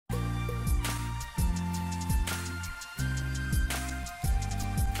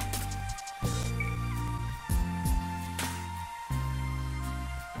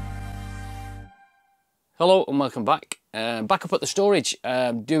Hello and welcome back. Back up at the storage.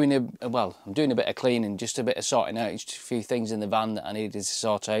 I'm doing a bit of cleaning, just a bit of sorting out, just a few things in the van that I needed to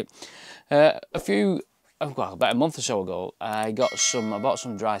sort out. About a month or so ago, I bought some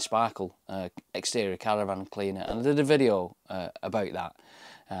DrySparkle exterior caravan cleaner, and I did a video about that.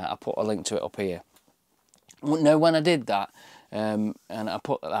 I put a link to it up here. Now, when I did that, and I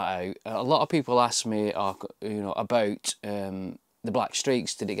put that out, a lot of people asked me, about the black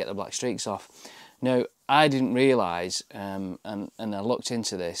streaks. Did it get the black streaks off? Now, I didn't realise, and I looked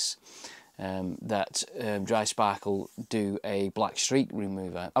into this, that DrySparkle do a black streak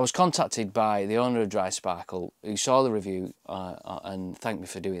remover. I was contacted by the owner of DrySparkle, who saw the review and thanked me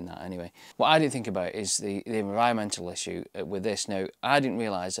for doing that anyway. What I didn't think about is the environmental issue with this. Now, I didn't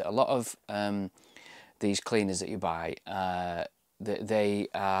realise that a lot of these cleaners that you buy, they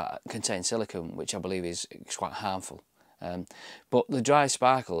contain silicone, which I believe is quite harmful. But the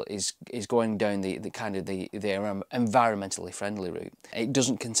DrySparkle is going down the environmentally friendly route. It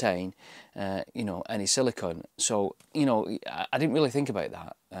doesn't contain any silicone, so I didn't really think about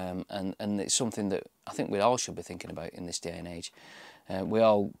that, and it's something that I think we all should be thinking about in this day and age. We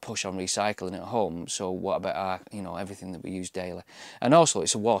all push on recycling at home, so what about our everything that we use daily? And also,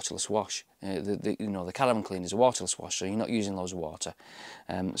 it's a waterless wash. The caravan cleaner is a waterless wash, so you're not using loads of water.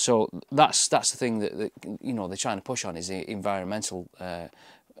 So that's the thing that they're trying to push on, is the environmental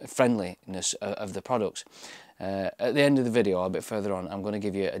friendliness of the products. At the end of the video, a bit further on, I'm going to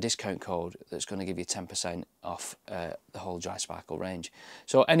give you a discount code that's going to give you 10% off the whole DrySparkle range.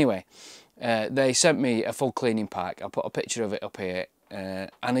 So anyway, they sent me a full cleaning pack. I put a picture of it up here,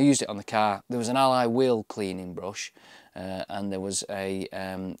 and I used it on the car. There was an ally wheel cleaning brush, and there was a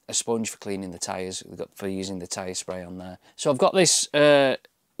sponge for cleaning the tyres, for using the tyre spray on there. So I've got this.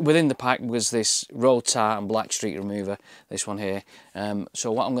 Within the pack was this road tar and black streak remover, this one here.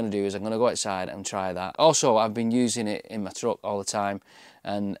 So what I'm going to do is I'm going to go outside and try that. Also, I've been using it in my truck all the time,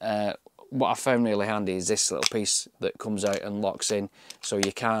 and what I found really handy is this little piece that comes out and locks in, so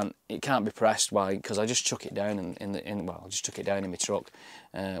it can't be pressed because I just chuck it down I just chuck it down in my truck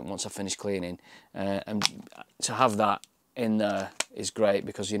once I finish cleaning, and to have that in there is great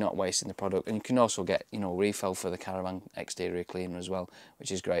because you're not wasting the product, and you can also get refill for the caravan exterior cleaner as well,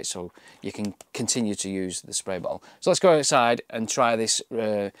 which is great, so you can continue to use the spray bottle. So let's go outside and try this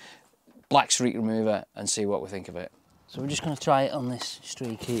black streak remover and see what we think of it. So we're just going to try it on this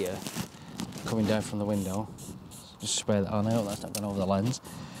streak here coming down from the window. Just spray that on. I hope that's not going over the lens,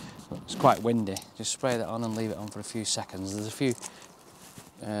 but it's quite windy. Just spray that on and leave it on for a few seconds. There's a few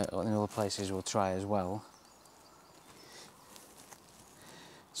other places we'll try as well.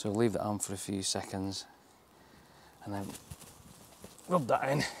 So leave that on for a few seconds and then rub that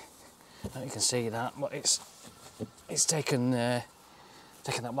in. Now you can see that, but it's taken that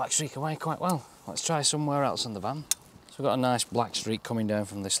black streak away quite well. Let's try somewhere else on the van. So we've got a nice black streak coming down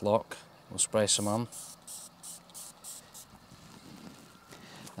from this lock. We'll spray some on.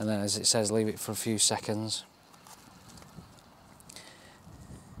 And then, as it says, leave it for a few seconds.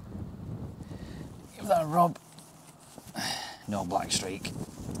 Give that a rub. No black streak.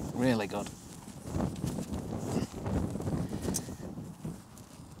 Really good.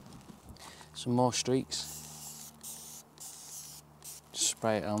 Some more streaks. Just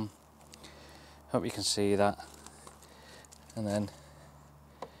spray it on. Hope you can see that. And then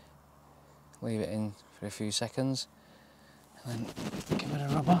leave it in for a few seconds. And then give it a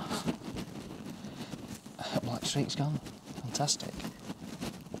rub off. Black streak's gone. Fantastic.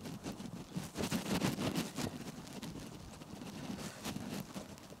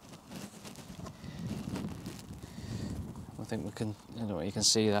 I think we can, you can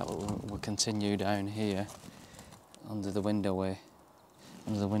see that we'll continue down here under the window where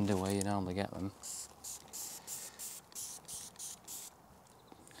you normally get them.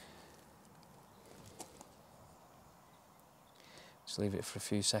 Just leave it for a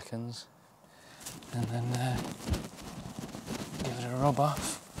few seconds and then give it a rub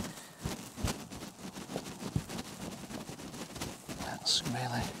off. That's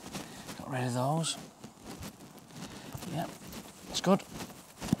really got rid of those. Yep, it's good.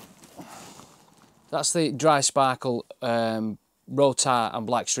 That's the DrySparkle road tar and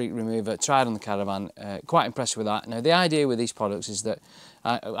black streak remover, tried on the caravan. Quite impressed with that. Now, the idea with these products is that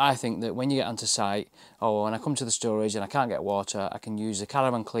I think that when you get onto site, or when I come to the storage and I can't get water, I can use the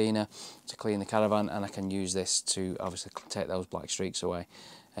caravan cleaner to clean the caravan, and I can use this to obviously take those black streaks away.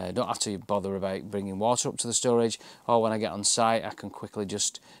 Don't have to bother about bringing water up to the storage, or when I get on site I can quickly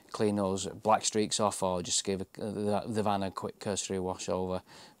just clean those black streaks off, or just give the van a quick cursory wash over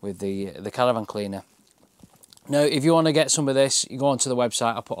with the caravan cleaner. Now, if you want to get some of this, you go onto the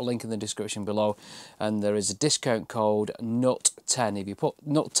website. I'll put a link in the description below, and there is a discount code NUT10. If you put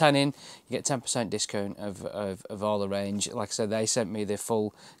NUT10 in, you get 10% discount of all the range. Like I said, they sent me the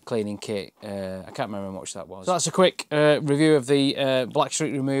full cleaning kit. I can't remember how much that was. So that's a quick review of the black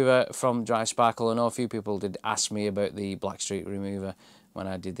streak remover from DrySparkle. I know a few people did ask me about the black streak remover when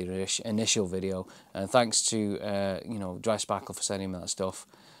I did the initial video, and thanks to you know, DrySparkle for sending me that stuff.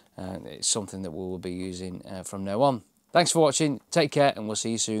 It's something that we will be using from now on. Thanks for watching, take care, and we'll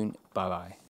see you soon. Bye bye.